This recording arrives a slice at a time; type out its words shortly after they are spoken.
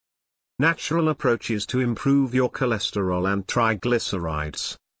natural approaches to improve your cholesterol and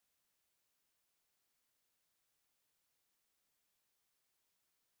triglycerides.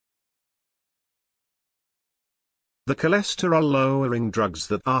 The cholesterol-lowering drugs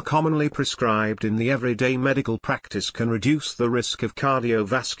that are commonly prescribed in the everyday medical practice can reduce the risk of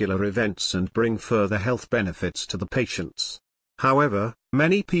cardiovascular events and bring further health benefits to the patients. However,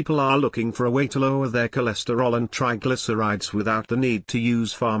 many people are looking for a way to lower their cholesterol and triglycerides without the need to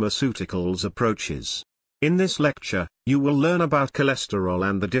use pharmaceuticals approaches. In this lecture, you will learn about cholesterol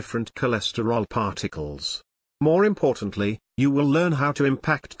and the different cholesterol particles. More importantly, you will learn how to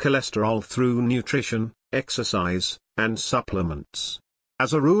impact cholesterol through nutrition, exercise, and supplements.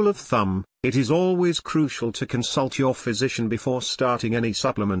 As a rule of thumb, it is always crucial to consult your physician before starting any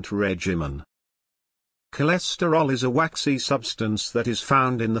supplement regimen. Cholesterol is a waxy substance that is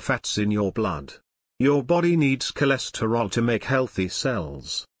found in the fats in your blood. Your body needs cholesterol to make healthy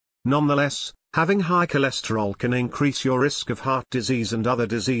cells. Nonetheless, having high cholesterol can increase your risk of heart disease and other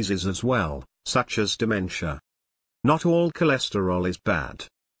diseases as well, such as dementia. Not all cholesterol is bad.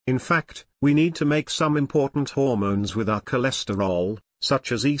 In fact, we need to make some important hormones with our cholesterol,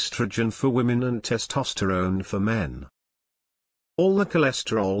 such as estrogen for women and testosterone for men. All the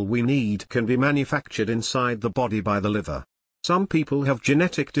cholesterol we need can be manufactured inside the body by the liver. Some people have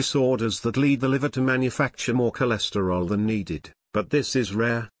genetic disorders that lead the liver to manufacture more cholesterol than needed, but this is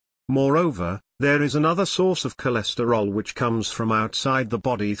rare. Moreover, there is another source of cholesterol which comes from outside the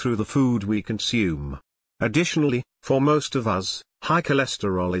body through the food we consume. Additionally, for most of us, high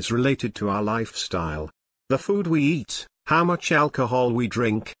cholesterol is related to our lifestyle. The food we eat, how much alcohol we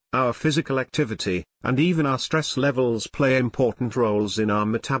drink, our physical activity, and even our stress levels play important roles in our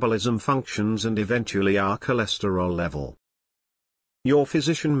metabolism functions and eventually our cholesterol level. Your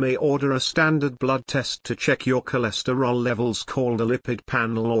physician may order a standard blood test to check your cholesterol levels called a lipid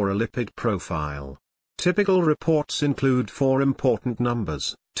panel or a lipid profile. Typical reports include 4 important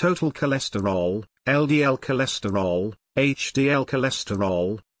numbers: total cholesterol, LDL cholesterol, HDL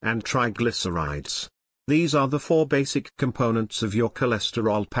cholesterol, and triglycerides. These are the 4 basic components of your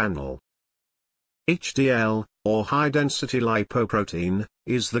cholesterol panel. HDL, or high-density lipoprotein,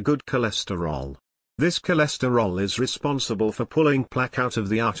 is the good cholesterol. This cholesterol is responsible for pulling plaque out of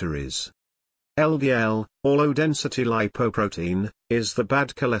the arteries. LDL, or low-density lipoprotein, is the bad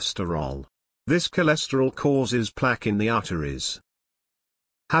cholesterol. This cholesterol causes plaque in the arteries.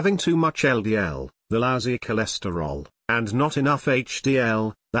 Having too much LDL, the lousy cholesterol, and not enough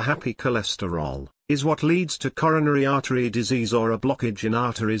HDL, the happy cholesterol, is what leads to coronary artery disease or a blockage in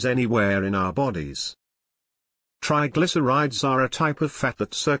arteries anywhere in our bodies. Triglycerides are a type of fat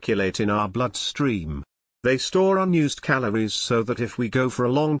that circulate in our bloodstream. They store unused calories so that if we go for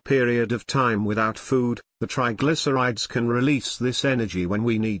a long period of time without food, the triglycerides can release this energy when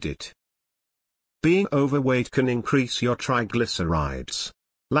we need it. Being overweight can increase your triglycerides.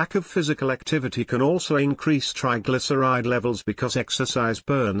 Lack of physical activity can also increase triglyceride levels because exercise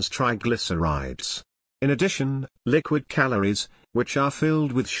burns triglycerides. In addition, liquid calories, which are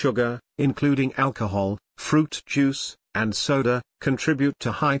filled with sugar, including alcohol, fruit juice, and soda, contribute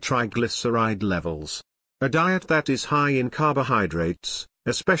to high triglyceride levels. A diet that is high in carbohydrates,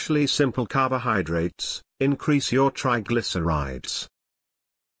 especially simple carbohydrates, increase your triglycerides.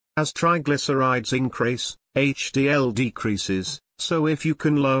 As triglycerides increase, HDL decreases. So if you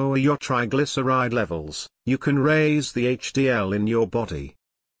can lower your triglyceride levels, you can raise the HDL in your body.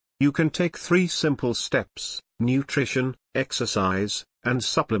 You can take 3 simple steps: nutrition, exercise, and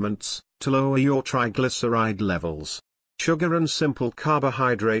supplements, to lower your triglyceride levels. Sugar and simple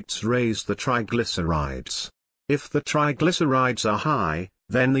carbohydrates raise the triglycerides. If the triglycerides are high,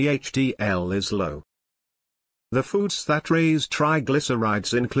 then the HDL is low. The foods that raise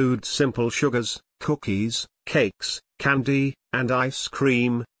triglycerides include simple sugars, cookies, cakes, candy, and ice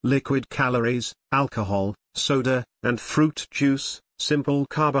cream, liquid calories, alcohol, soda, and fruit juice, simple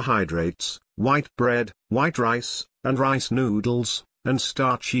carbohydrates, white bread, white rice, and rice noodles, and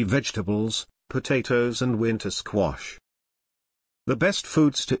starchy vegetables, potatoes and winter squash. The best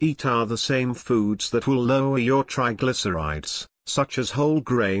foods to eat are the same foods that will lower your triglycerides, such as whole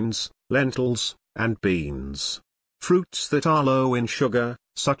grains, lentils, and beans. Fruits that are low in sugar,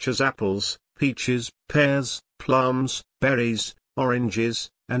 such as apples, peaches, pears, plums, berries, oranges,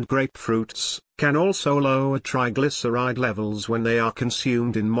 and grapefruits, can also lower triglyceride levels when they are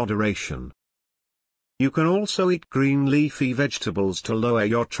consumed in moderation. You can also eat green leafy vegetables to lower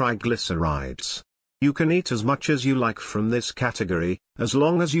your triglycerides. You can eat as much as you like from this category, as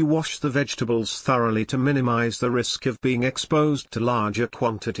long as you wash the vegetables thoroughly to minimize the risk of being exposed to larger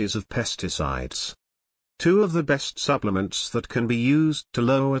quantities of pesticides. Two of the best supplements that can be used to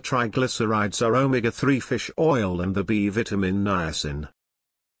lower triglycerides are omega-3 fish oil and the B vitamin niacin.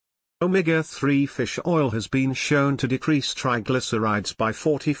 Omega-3 fish oil has been shown to decrease triglycerides by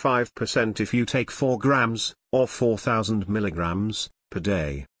 45% if you take 4 grams, or 4,000 milligrams, per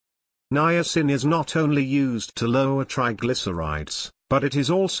day. Niacin is not only used to lower triglycerides, but it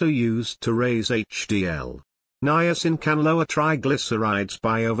is also used to raise HDL. Niacin can lower triglycerides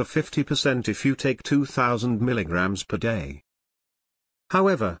by over 50% if you take 2,000 milligrams per day.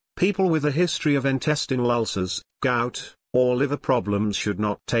 However, people with a history of intestinal ulcers, gout, or liver problems should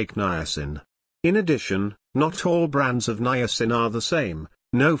not take niacin. In addition, not all brands of niacin are the same.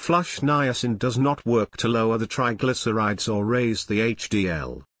 No flush niacin does not work to lower the triglycerides or raise the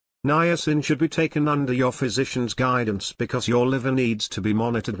HDL. Niacin should be taken under your physician's guidance because your liver needs to be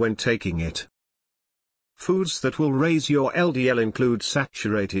monitored when taking it. Foods that will raise your LDL include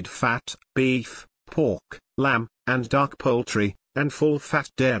saturated fat, beef, pork, lamb, and dark poultry, and full-fat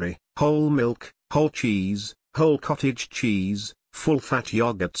dairy, whole milk, whole cheese, whole cottage cheese, full-fat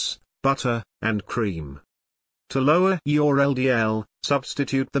yogurts, butter, and cream. To lower your LDL,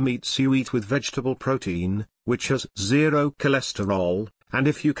 substitute the meats you eat with vegetable protein, which has zero cholesterol, and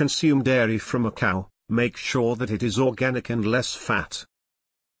if you consume dairy from a cow, make sure that it is organic and less fat.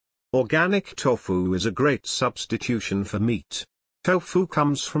 Organic tofu is a great substitution for meat. Tofu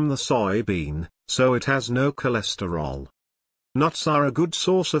comes from the soybean, so it has no cholesterol. Nuts are a good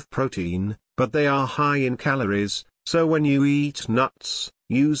source of protein, but they are high in calories, so when you eat nuts,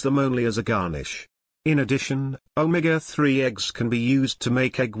 use them only as a garnish. In addition, omega-3 eggs can be used to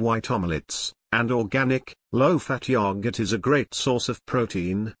make egg white omelets, and organic, low-fat yogurt is a great source of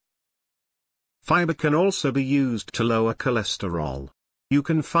protein. Fiber can also be used to lower cholesterol. You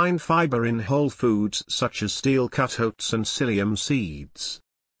can find fiber in whole foods such as steel-cut oats and psyllium seeds.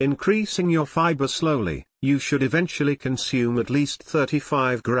 Increasing your fiber slowly, you should eventually consume at least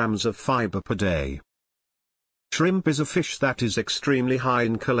 35 grams of fiber per day. Shrimp is a fish that is extremely high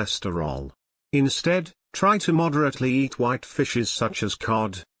in cholesterol. Instead, try to moderately eat white fishes such as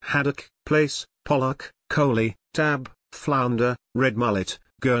cod, haddock, plaice, pollock, coley, tab, flounder, red mullet,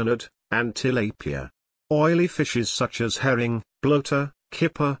 gurnard, and tilapia. Oily fishes such as herring, bloater,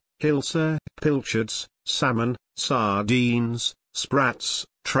 kipper, hilsa, pilchards, salmon, sardines, sprats,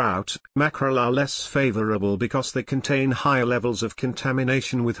 trout, mackerel are less favorable because they contain higher levels of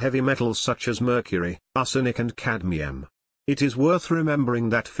contamination with heavy metals such as mercury, arsenic and cadmium. It is worth remembering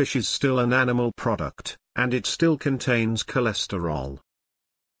that fish is still an animal product, and it still contains cholesterol.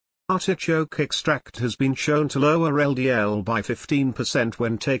 Artichoke extract has been shown to lower LDL by 15%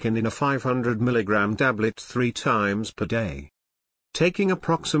 when taken in a 500 mg tablet 3 times per day. Taking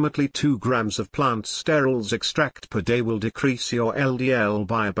approximately 2 grams of plant sterols extract per day will decrease your LDL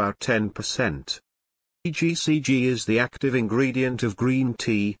by about 10%. VGCG is the active ingredient of green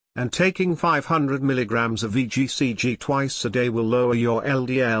tea, and taking 500 mg of VGCG twice a day will lower your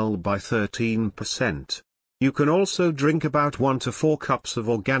LDL by 13%. You can also drink about 1 to 4 cups of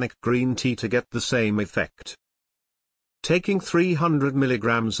organic green tea to get the same effect. Taking 300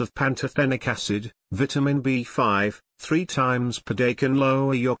 mg of pantothenic acid, vitamin B5, 3 times per day can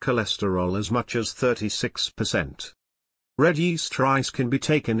lower your cholesterol as much as 36%. Red yeast rice can be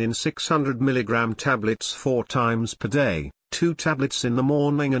taken in 600 mg tablets 4 times per day, 2 tablets in the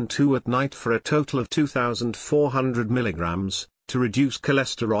morning and 2 at night for a total of 2,400 mg, to reduce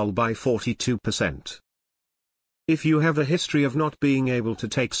cholesterol by 42%. If you have a history of not being able to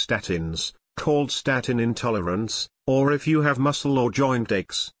take statins, called statin intolerance, or if you have muscle or joint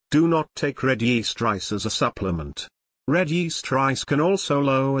aches, do not take red yeast rice as a supplement. Red yeast rice can also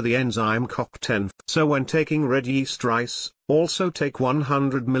lower the enzyme CoQ10, so when taking red yeast rice, also take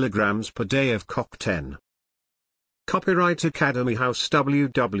 100 mg per day of CoQ10. Copyright Academy House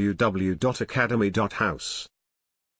www.academy.house